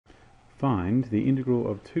Find the integral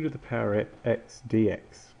of 2 to the power of x dx.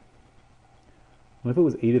 Well, if it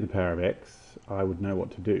was e to the power of x, I would know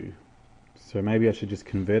what to do. So maybe I should just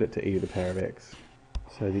convert it to e to the power of x.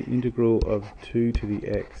 So the integral of 2 to the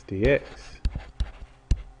x dx,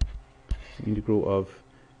 the integral of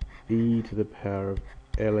e to the power of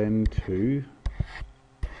ln2 to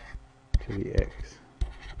the x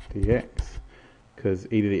dx, because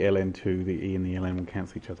e to the ln2, the e and the ln will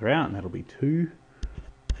cancel each other out, and that'll be 2.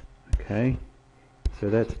 Okay, so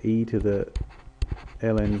that's e to the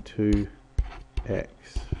ln2 x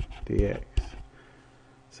dx.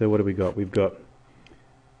 So what have we got? We've got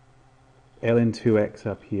ln2x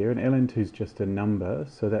up here, and ln2 is just a number,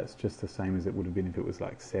 so that's just the same as it would have been if it was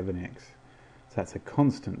like 7x. So that's a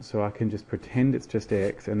constant, so I can just pretend it's just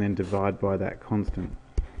x and then divide by that constant.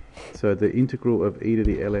 So the integral of e to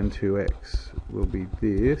the ln2x will be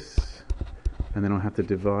this, and then I'll have to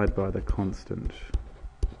divide by the constant,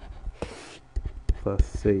 plus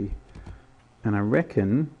c. And I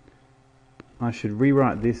reckon I should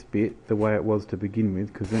rewrite this bit the way it was to begin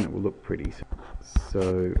with, because then it will look pretty.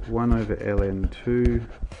 So 1 over ln2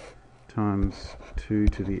 times 2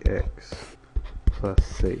 to the x plus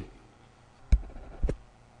c.